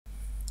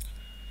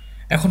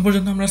এখন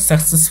পর্যন্ত আমরা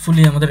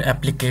সাকসেসফুলি আমাদের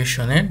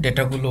অ্যাপ্লিকেশনে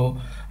ডেটাগুলো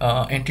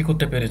এন্ট্রি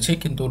করতে পেরেছি,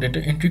 কিন্তু ডেটা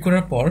এন্ট্রি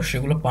করার পর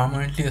সেগুলো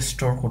পার্মানেন্টলি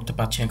স্টোর করতে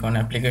পারছি না, কারণ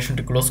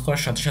অ্যাপ্লিকেশনটি ক্লোজ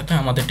করার সাথে সাথে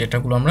আমাদের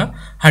ডেটাগুলো আমরা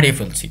হারিয়ে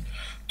ফেলছি।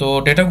 তো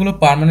ডেটাগুলো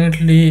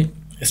পার্মানেন্টলি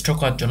স্টোর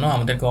করার জন্য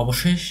আমাদেরকে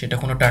অবশ্যই সেটা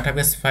কোনো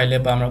ডাটাবেস ফাইলে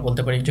বা আমরা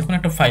বলতে পারি যে কোনো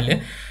একটা ফাইলে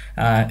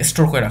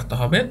স্টোর করে রাখতে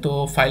হবে। তো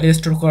ফাইলে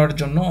স্টোর করার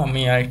জন্য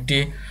আমি আরেকটি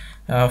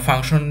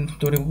ফাংশন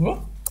তৈরি করব,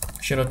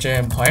 সেটা হচ্ছে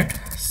void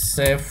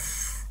save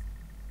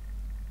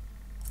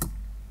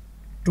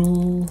two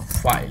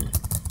file.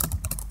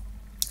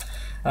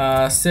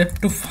 Save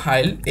two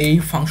file এই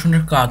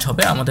ফাংশনের কাজ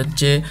হবে আমাদের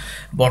যে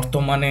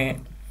বর্তমানে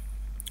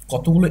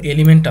কতগুলো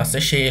এলিমেন্ট আছে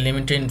সেই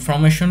এলিমেন্টের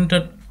ইনফরমেশনটা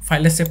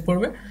ফাইলে সেভ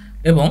করবে,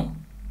 এবং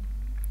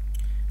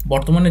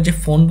বর্তমানে যে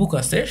ফোন বুক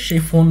আছে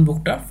সেই ফোন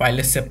বুকটা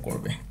ফাইলে সেভ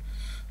করবে।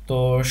 তো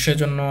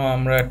সেজন্য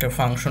আমরা একটা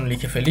ফাংশন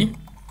লিখে ফেলি,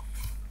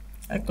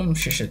 একদম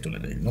শেষে চলে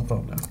যাই, no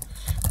problem.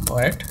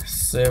 Void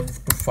save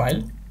two file,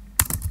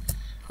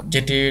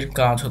 যেটির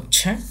কাজ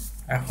হচ্ছে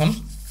এখন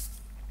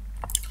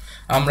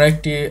আমরা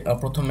একটি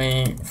প্রথমেই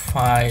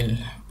ফাইল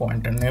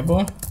পয়েন্টার নেব,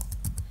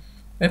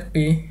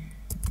 এপি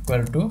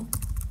ইকুয়াল টু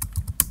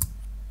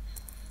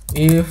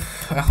ইফ,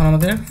 এখন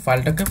আমাদের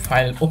ফাইলটাকে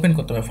ফাইল ওপেন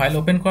করতে হবে। ফাইল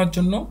ওপেন করার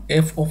জন্য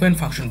এফ ওপেন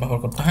ফাংশন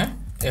ব্যবহার করতে হয়,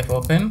 এফ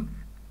ওপেন,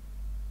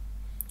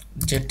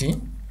 যেটি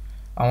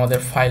আমাদের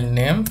ফাইল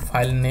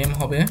নেম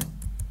হবে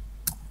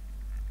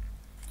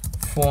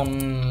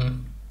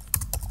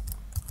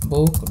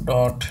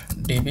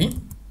phonebook.db,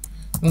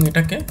 এবং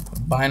এটাকে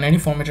বাইনারি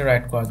ফরম্যাটে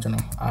রাইট করার জন্য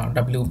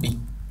wb।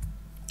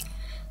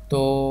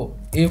 তো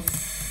ইফ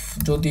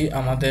যদি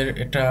আমাদের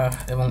এটা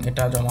এবং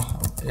এটা জমা,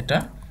 এটা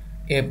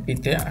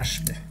fb-তে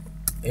আসবে,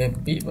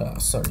 fb বা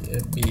sorry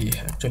fb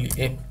actually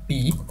fp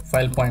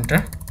file pointer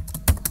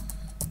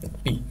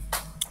fp।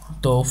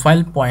 তো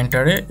ফাইল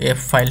পয়েন্টারে এফ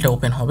ফাইলটা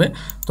ওপেন হবে,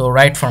 তো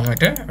রাইট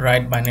ফরম্যাটে,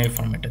 রাইট বাইনারি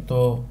ফরম্যাটে। তো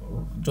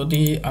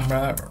যদি আমরা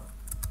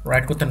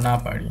রাইট করতে না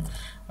পারি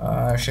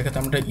সেক্ষেত্রে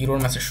আমরা ইরর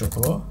মেসেজ শো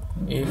করবো,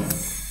 ইফ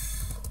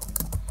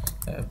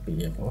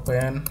pf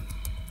ওপেন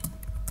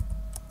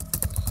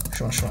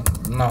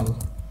নাল।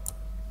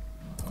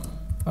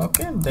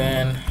 ওকে,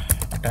 দেন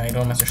একটা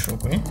ইরর মেসেজ শো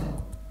করি,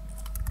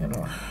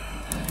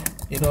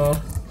 error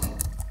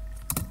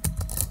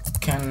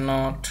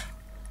cannot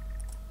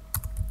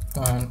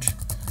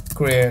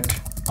create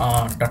a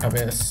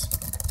database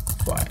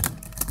file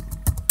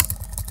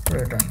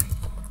return।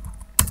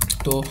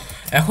 তো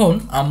এখন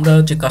আমরা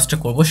যে কাজটা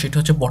করব সেটা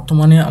হচ্ছে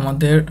বর্তমানে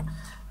আমাদের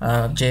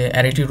যে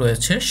অ্যারেটি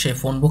রয়েছে সেই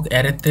ফোনবুক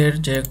অ্যারেতের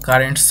যে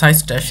কারেন্ট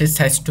সাইজটা সেই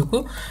সাইজটুকু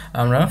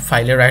আমরা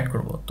ফাইলে রাইট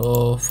করব। তো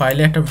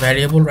ফাইলে একটা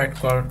ভ্যারিয়েবল রাইট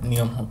করার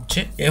নিয়ম হচ্ছে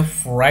এফ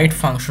রাইট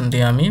ফাংশন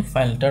দিয়ে আমি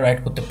ফাইলটা রাইট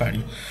করতে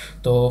পারি।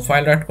 তো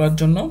ফাইল রাইট করার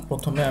জন্য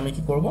প্রথমে আমি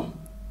কি করব,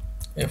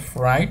 এফ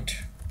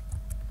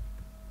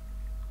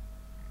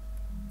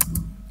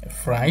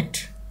রাইট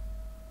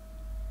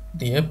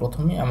দিয়ে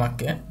প্রথমে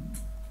আমাকে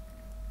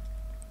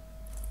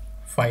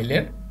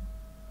ফাইলের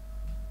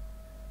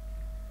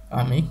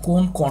আমি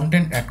কোন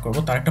কন্টেন্ট অ্যাড করব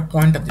তার একটা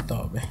পয়েন্টার দিতে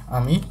হবে।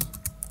 আমি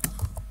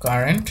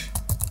কারেন্ট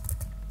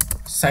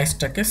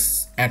সাইজটাকে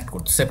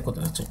সেভ করতে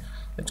যাচ্ছি,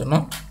 এর জন্য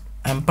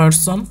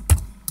অ্যাম্পারসন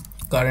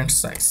কারেন্ট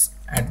সাইজ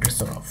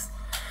অ্যাড্রেসর অফ।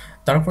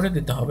 তারপরে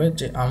দিতে হবে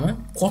যে আমি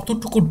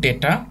কতটুকু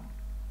ডেটা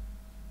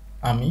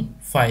আমি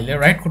ফাইলে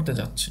রাইট করতে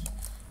যাচ্ছি।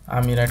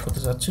 আমি রাইট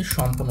করতে যাচ্ছি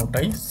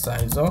সম্পূর্ণটাই,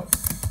 সাইজ অফ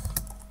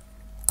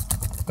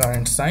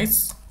কারেন্ট সাইজ,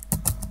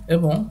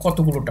 এবং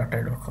কতগুলো ডাটা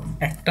এরকম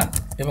একটা,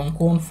 এবং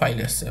কোন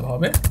ফাইলে সেভ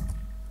হবে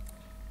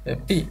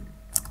এপি।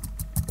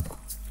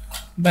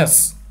 ব্যাস,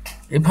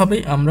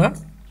 এভাবেই আমরা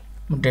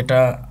ডেটা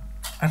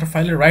একটা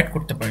ফাইলে রাইট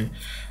করতে পারি।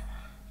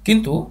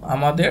 কিন্তু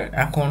আমাদের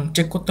এখন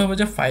চেক করতে হবে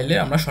যে ফাইলে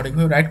আমরা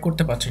সঠিকভাবে রাইট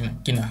করতে পারছি না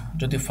কিনা।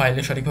 যদি ফাইলে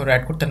সঠিকভাবে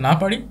রাইট করতে না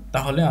পারি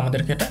তাহলে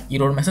আমাদেরকে এটা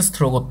ইরর মেসেজ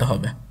থ্রো করতে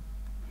হবে।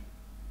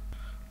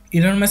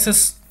 ইরর মেসেজ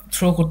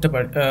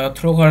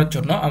থ্রো করার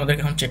জন্য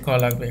আমাদেরকে এখন চেক করা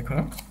লাগবে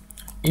এখানে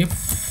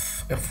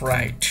ইফ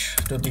রাইট,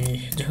 যদি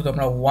যেহেতু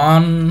আমরা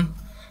 1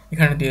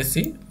 এখানে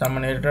দিয়েছি তার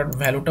মানে এটার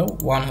ভ্যালুটাও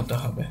 1 হতে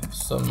হবে।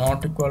 সো নট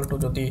ইকুয়াল টু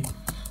যদি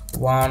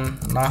 1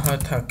 না হয়ে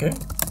থাকে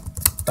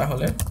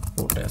তাহলে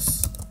puts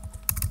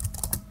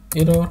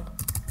error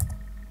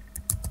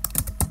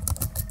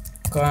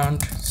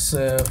can't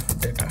save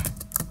data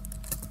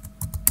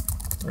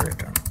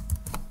return।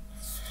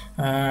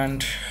 And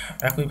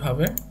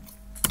একইভাবে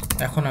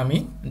এখন আমি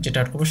যেটা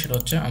অ্যাড করবো সেটা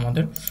হচ্ছে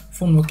আমাদের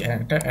ফোনবুক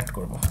একটা অ্যাড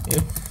করবো,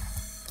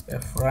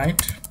 এফ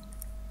রাইট,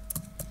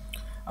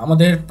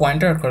 আমাদের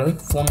পয়েন্টার অ্যাড করা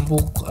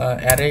phonebook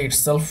array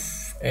itself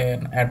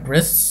an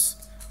address,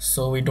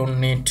 so we don't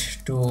need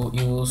to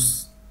use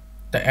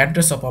the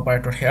address of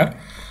operator here।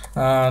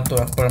 তো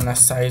একবার না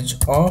size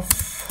of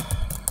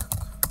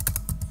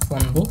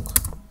phonebook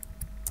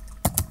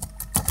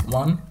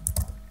 1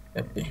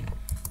 AP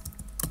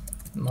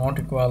not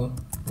equal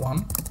 1,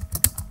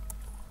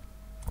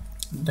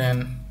 দেন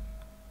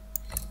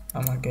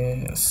আমাকে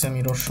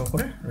সেমিরর শো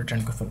করে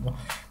রিটার্ন করে ফেলবো।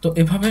 তো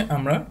এভাবে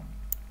আমরা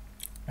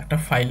একটা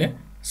ফাইলে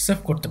সেভ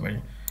করতে পারি।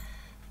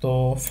 তো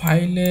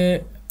ফাইলে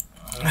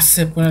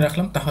সেভ করে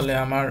রাখলাম, তাহলে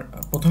আমার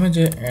প্রথমে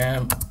যে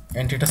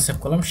এন্ট্রিটা সেভ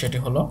করলাম সেটি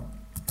হলো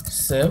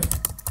save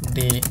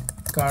the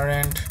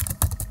current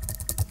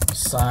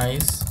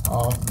size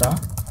of the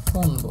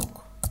phone book.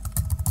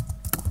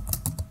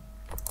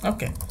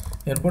 ওকে,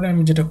 এরপরে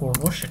আমি যেটা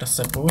করব সেটা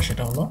সেভ করব,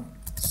 সেটা হলো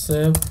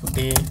save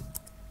the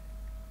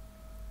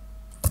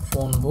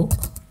phone book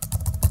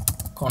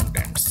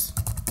contents.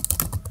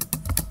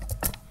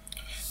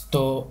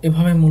 তো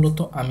এভাবে মূলত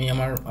আমি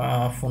আমার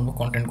ফোন বুক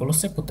কন্টেন্টগুলো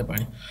সেভ করতে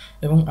পারি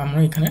এবং আমরা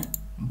এখানে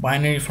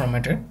বাইনারি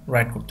ফরম্যাটে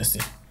রাইট করতেছি।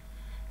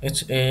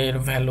 এর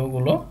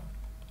ভ্যালুগুলো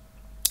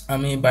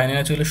আমি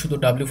বাইনারি চলে শুধু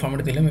ডাব্লিউ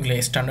ফরম্যাটে দিলাম, এগুলো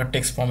স্ট্যান্ডার্ড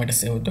টেক্সট ফরম্যাটে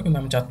সেভ হতো, কিন্তু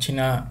আমি চাচ্ছি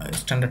না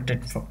স্ট্যান্ডার্ড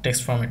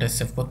টেক্সট ফরম্যাটে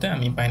সেভ করতে,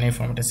 আমি বাইনারি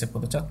ফরম্যাটে সেভ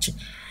করতে চাচ্ছি।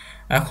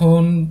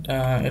 এখন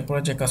এরপরে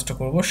যে কাজটা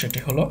করব সেটি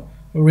হলো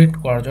রিড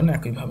করার জন্য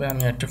একইভাবে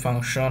আমি একটা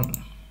function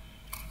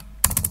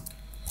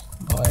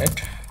void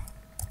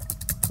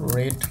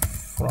read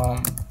from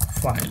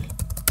file,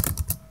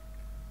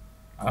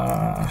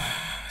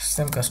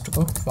 same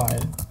কাজটুকু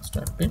file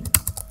start p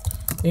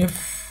if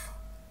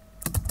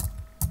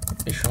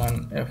is1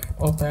 f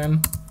open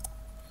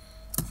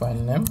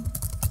file name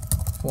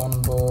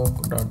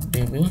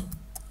phonebook.db,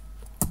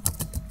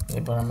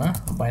 এবার আমরা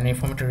বাইনারি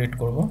ফরম্যাটে রিড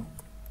করব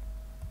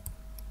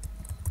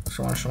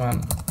সমান সমান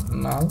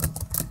null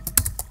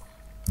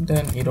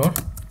then error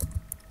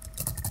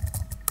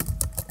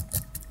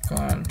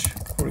can't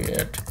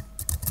create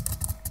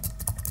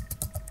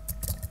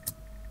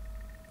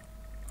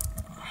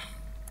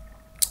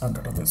a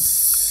database,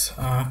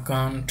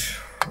 can't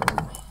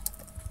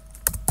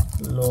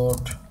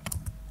load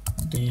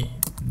the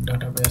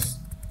database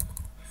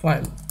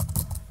file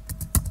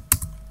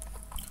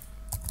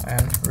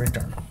and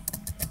return.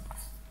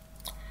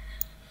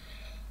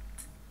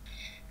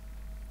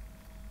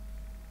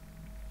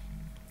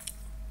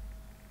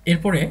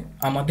 এরপরে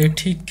আমাদের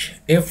ঠিক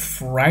এফ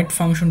রাইট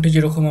ফাংশনটি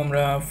যেরকম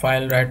আমরা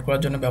ফাইল রাইট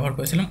করার জন্য ব্যবহার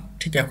করেছিলাম,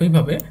 ঠিক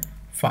একইভাবে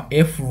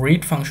এফ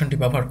রিড ফাংশনটি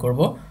ব্যবহার করব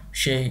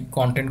সেই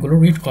কন্টেন্টগুলো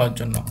রিড করার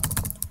জন্য।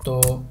 তো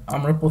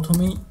আমরা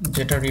প্রথমেই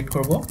যেটা রিড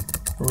করব,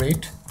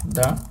 read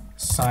the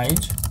size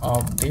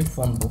of the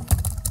phone book,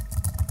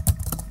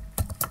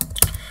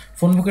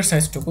 phone বুকের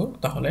সাইজটুকু,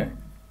 তাহলে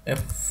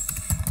F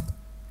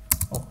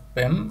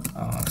open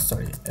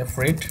F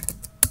read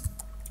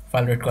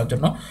file read করার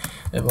জন্য,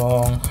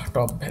 এবং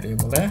টপ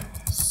ভ্যারিয়েবলে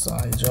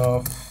size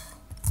of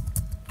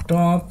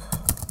top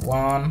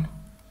 1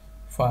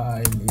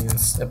 file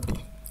is ap.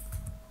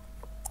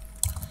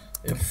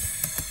 If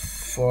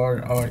for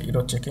our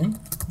error checking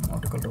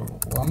not equal to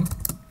 1,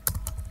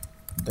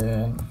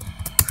 then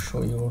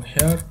show you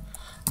here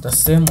the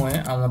same way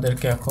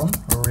আমাদেরকে এখন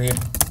read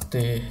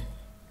the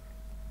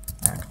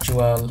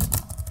actual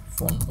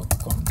phone book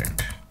content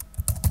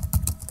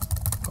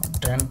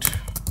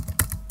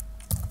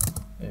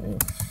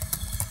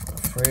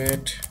if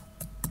read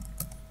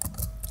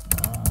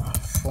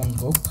phone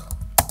book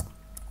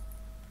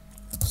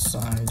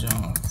size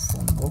of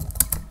phone book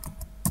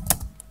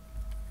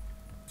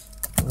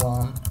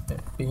 1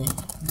 ap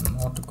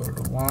not equal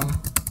to 1,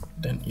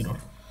 then error.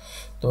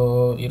 তো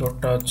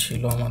এররটা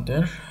ছিল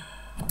আমাদের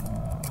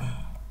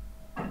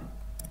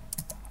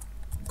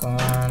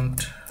can't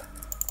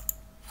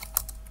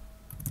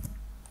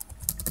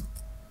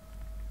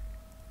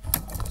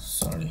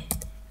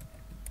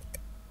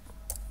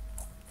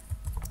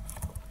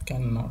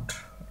cannot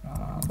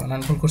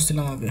বানান ভুল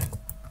করছিলাম আগে,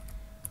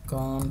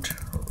 can't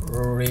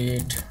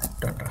read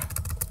data,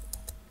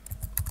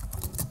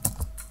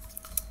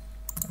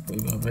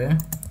 এইভাবে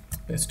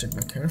paste it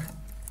back here,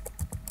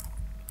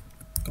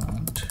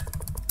 can't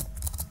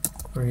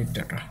read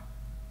data.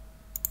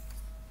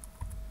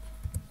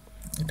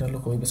 এটা হলো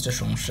কই বেস্টের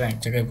সমস্যা, এক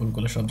জায়গায় ভুল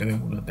করলে সব জায়গায়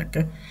ভুল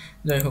থাকে।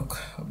 যাই হোক,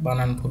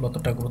 বানান ভুল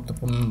অতটা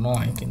গুরুত্বপূর্ণ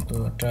নয়, কিন্তু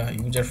একটা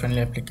ইউজার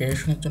ফ্রেন্ডলি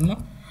অ্যাপ্লিকেশনের জন্য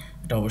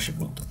এটা অবশ্যই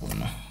গুরুত্বপূর্ণ।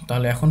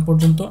 তাহলে এখন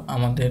পর্যন্ত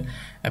আমাদের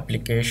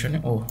অ্যাপ্লিকেশনে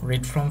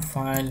রিড ফ্রম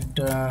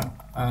ফাইলটা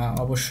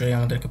অবশ্যই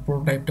আমাদেরকে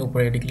প্রোটোটাইপটা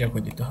উপরে ডিক্লেয়ার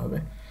করে দিতে হবে,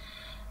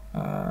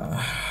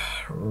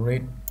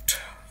 read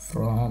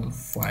from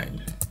file.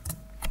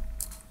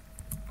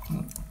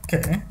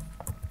 Okay,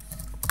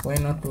 why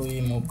not we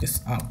move this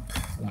up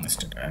one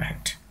step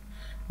ahead.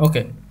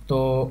 ওকে, তো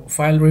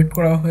ফাইল রিড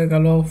করা হয়ে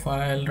গেল,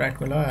 ফাইল রাইট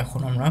করলো।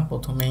 এখন আমরা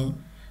প্রথমেই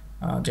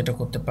যেটা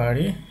করতে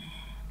পারি,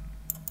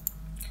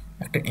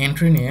 একটা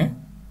এন্ট্রি নিয়ে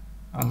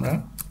আমরা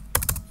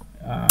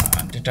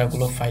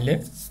ডেটাগুলো ফাইলে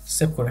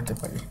সেভ করতে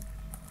পারি,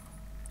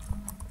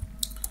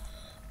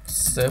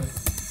 সেভ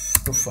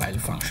টু ফাইল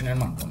ফাংশনের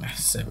মাধ্যমে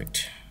সেভ ইট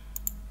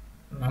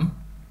নাম।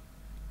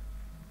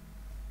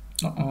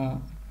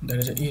 there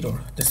is an error,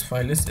 this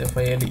file is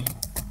file,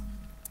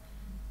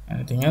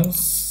 anything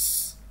else?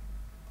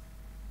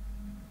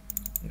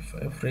 If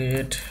I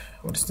read,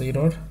 what's the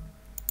error?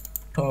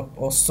 Top,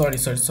 oh sorry,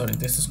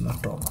 this is not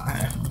top, I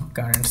am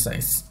current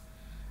size,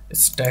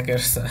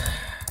 stackers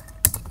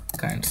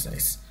current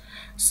size,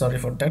 sorry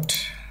for that.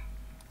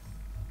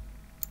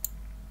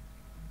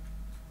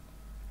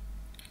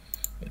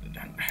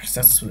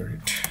 Successful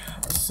read,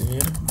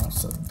 Asir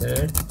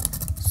Mosaddeq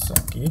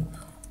Sakib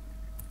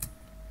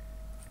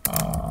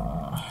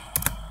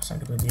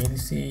Sakib দিয়ে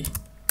দিছি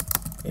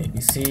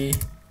ABC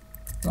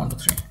 1 2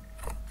 3,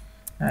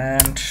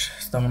 and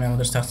তার মানে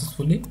আমাদের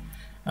successfully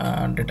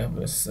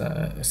database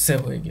save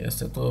হয়ে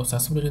গিয়েছে। তো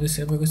successfully যদি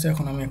save হয়ে গেছে,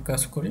 এখন আমি এক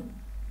কাজ করি,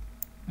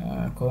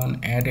 এখন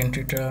অ্যাড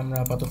এন্ট্রিটা আমরা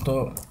আপাতত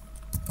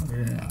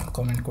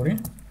কমেন্ট করি,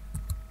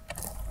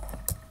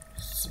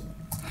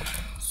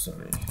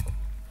 সরি,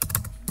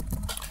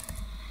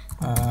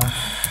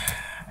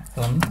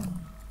 এখন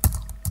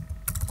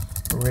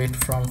read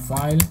from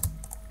file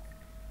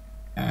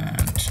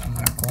অ্যান্ড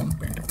আমরা এখন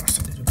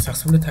 20% যদি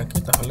সাকসেসফুলি থাকি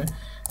তাহলে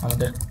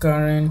আমাদের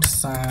কারেন্ট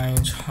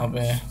সাইজ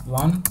হবে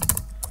 1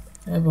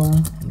 এবং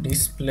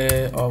ডিসপ্লে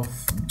অফ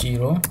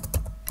 0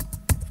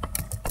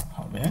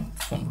 হবে।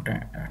 ফোনটা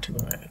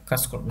ঠিকভাবে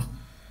কাজ করবে।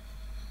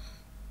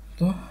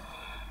 তো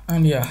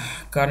and yeah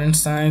current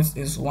size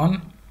is 1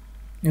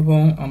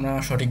 এবং আমরা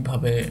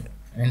সঠিকভাবে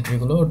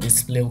এন্ট্রিগুলো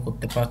ডিসপ্লেও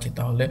করতে পারছি।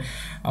 তাহলে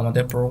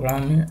আমাদের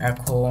প্রোগ্রামে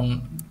এখন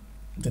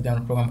যদি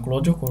আমরা প্রোগ্রাম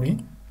ক্লোজও করি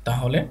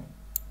তাহলে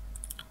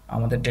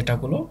আমাদের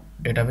ডেটাগুলো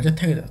ডেটাবেজে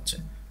থেকে যাচ্ছে।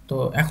 তো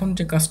এখন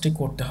যে কাজটি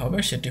করতে হবে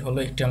সেটি হলো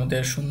একটি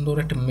আমাদের সুন্দর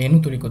একটা মেনু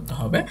তৈরি করতে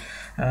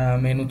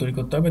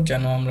হবে।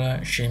 যেন আমরা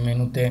সেই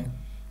মেনুতে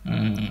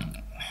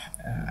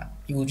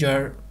ইউজার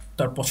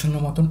তার পছন্দ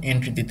মতন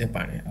এন্ট্রি দিতে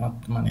পারে,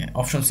 মানে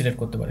অপশন সিলেক্ট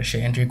করতে পারে, সে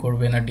এন্ট্রি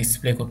করবে না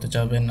ডিসপ্লে করতে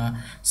চাবে না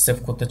সেভ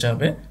করতে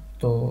চাবে।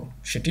 তো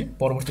সেটি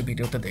পরবর্তী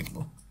ভিডিওতে দেখব।